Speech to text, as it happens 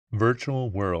Virtual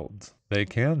worlds. They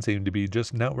can seem to be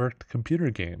just networked computer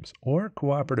games or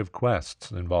cooperative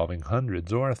quests involving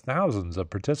hundreds or thousands of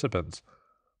participants.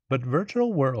 But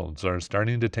virtual worlds are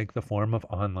starting to take the form of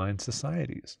online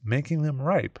societies, making them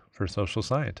ripe for social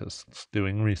scientists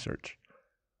doing research.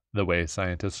 The way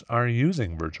scientists are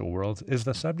using virtual worlds is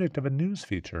the subject of a news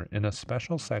feature in a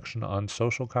special section on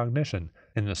social cognition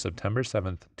in the September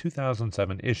 7th,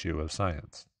 2007 issue of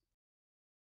Science.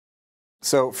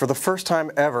 So for the first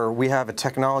time ever, we have a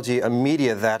technology, a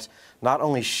media that not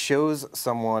only shows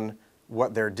someone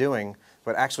what they're doing,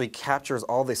 but actually captures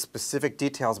all the specific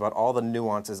details about all the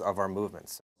nuances of our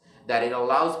movements. That it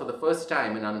allows for the first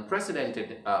time an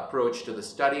unprecedented approach to the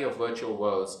study of virtual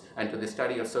worlds and to the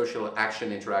study of social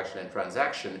action, interaction, and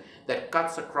transaction that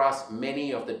cuts across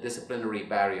many of the disciplinary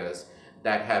barriers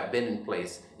that have been in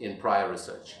place in prior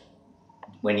research.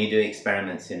 When you do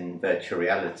experiments in virtual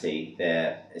reality,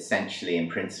 they're essentially, in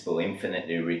principle,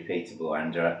 infinitely repeatable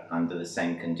under the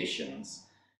same conditions.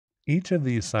 Each of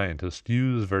these scientists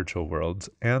use virtual worlds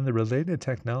and the related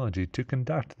technology to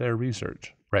conduct their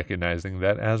research, recognizing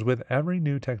that as with every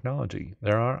new technology,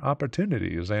 there are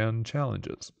opportunities and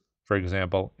challenges. For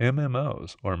example,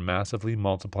 MMOs, or massively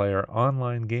multiplayer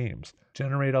online games,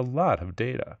 generate a lot of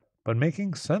data, but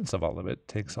making sense of all of it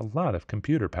takes a lot of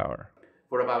computer power.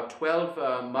 For about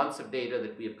 12 months of data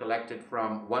that we have collected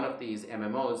from one of these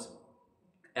MMOs,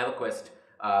 EverQuest,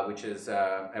 which is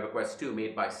EverQuest 2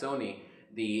 made by Sony,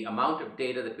 the amount of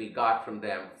data that we got from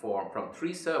them from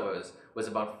 3 servers was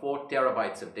about 4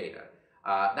 terabytes of data.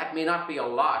 That may not be a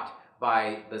lot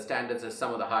by the standards of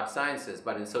some of the hard sciences,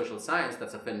 but in social science,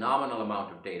 that's a phenomenal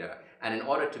amount of data. And in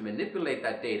order to manipulate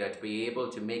that data, to be able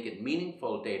to make it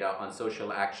meaningful data on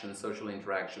social action, social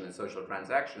interaction, and social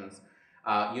transactions,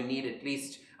 you need at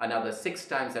least another 6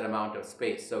 times that amount of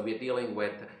space. So we're dealing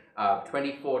with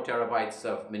 24 terabytes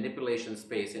of manipulation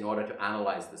space in order to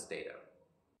analyze this data.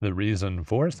 The reason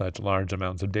for such large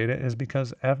amounts of data is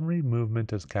because every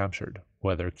movement is captured,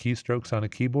 whether keystrokes on a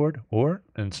keyboard or,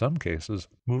 in some cases,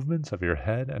 movements of your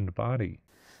head and body.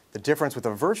 The difference with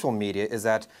the virtual media is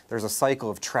that there's a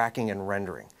cycle of tracking and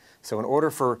rendering. So in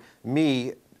order for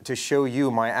me to show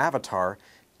you my avatar,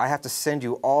 I have to send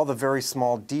you all the very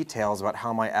small details about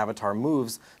how my avatar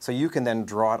moves so you can then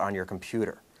draw it on your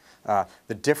computer.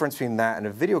 The difference between that and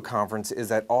a video conference is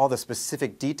that all the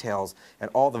specific details and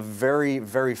all the very,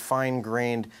 very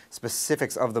fine-grained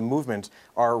specifics of the movement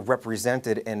are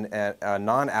represented in a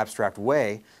non-abstract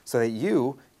way so that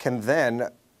you can then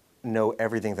know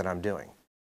everything that I'm doing.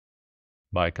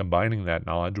 By combining that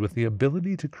knowledge with the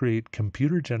ability to create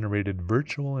computer-generated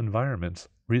virtual environments,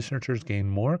 researchers gain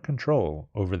more control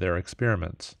over their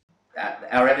experiments.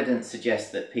 Our evidence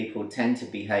suggests that people tend to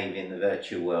behave in the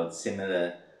virtual world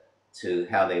similar to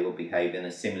how they will behave in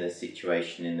a similar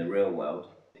situation in the real world.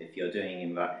 If you're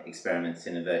doing experiments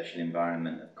in a virtual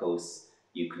environment, of course,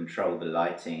 you control the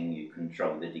lighting, you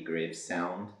control the degree of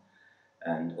sound,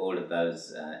 and all of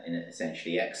those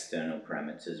essentially external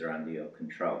parameters are under your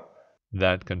control.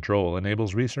 That control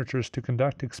enables researchers to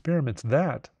conduct experiments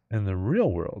that, in the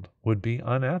real world, would be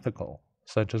unethical,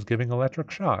 such as giving electric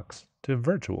shocks to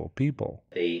virtual people.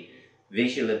 The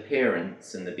visual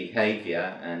appearance and the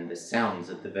behavior and the sounds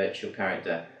of the virtual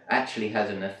character actually has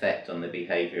an effect on the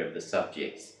behavior of the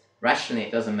subjects. Rationally,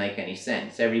 it doesn't make any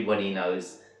sense. Everybody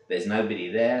knows there's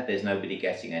nobody there, there's nobody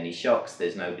getting any shocks,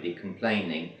 there's nobody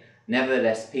complaining.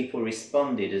 Nevertheless, people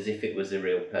responded as if it was a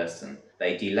real person.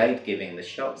 They delayed giving the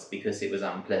shocks because it was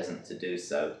unpleasant to do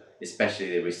so,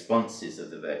 especially the responses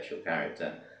of the virtual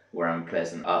character were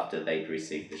unpleasant after they'd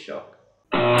received the shock.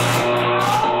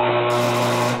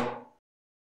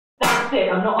 That's it,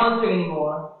 I'm not answering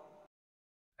anymore.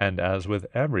 And as with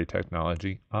every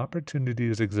technology,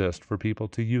 opportunities exist for people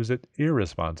to use it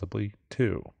irresponsibly,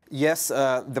 too. Yes,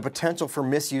 the potential for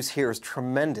misuse here is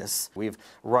tremendous. We've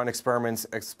run experiments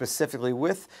specifically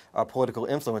with political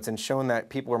influence and shown that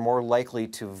people are more likely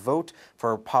to vote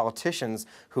for politicians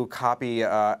who copy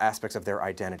aspects of their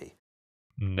identity.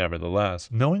 Nevertheless,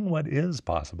 knowing what is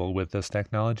possible with this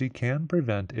technology can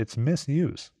prevent its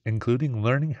misuse, including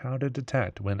learning how to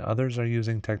detect when others are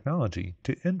using technology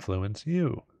to influence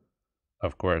you.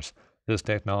 Of course, this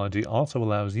technology also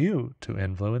allows you to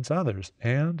influence others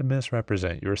and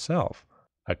misrepresent yourself,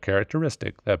 a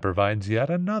characteristic that provides yet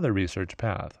another research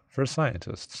path for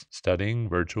scientists studying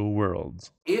virtual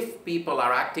worlds. If people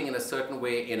are acting in a certain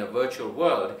way in a virtual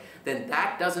world, then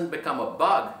that doesn't become a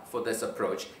bug for this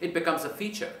approach, it becomes a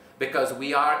feature. Because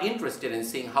we are interested in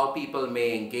seeing how people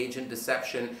may engage in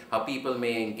deception, how people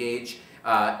may engage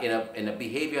in a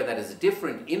behavior that is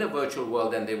different in a virtual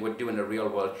world than they would do in a real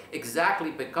world,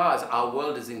 exactly because our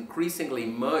world is increasingly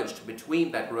merged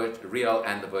between that real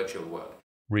and the virtual world.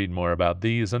 Read more about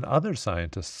these and other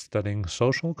scientists studying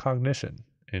social cognition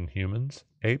in humans,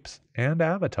 apes, and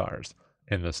avatars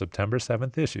in the September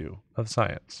 7th issue of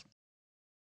Science.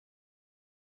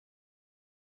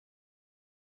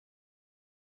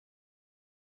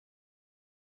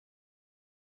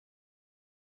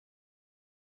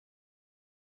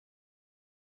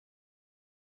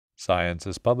 Science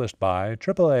is published by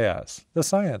AAAS, the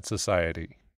Science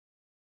Society.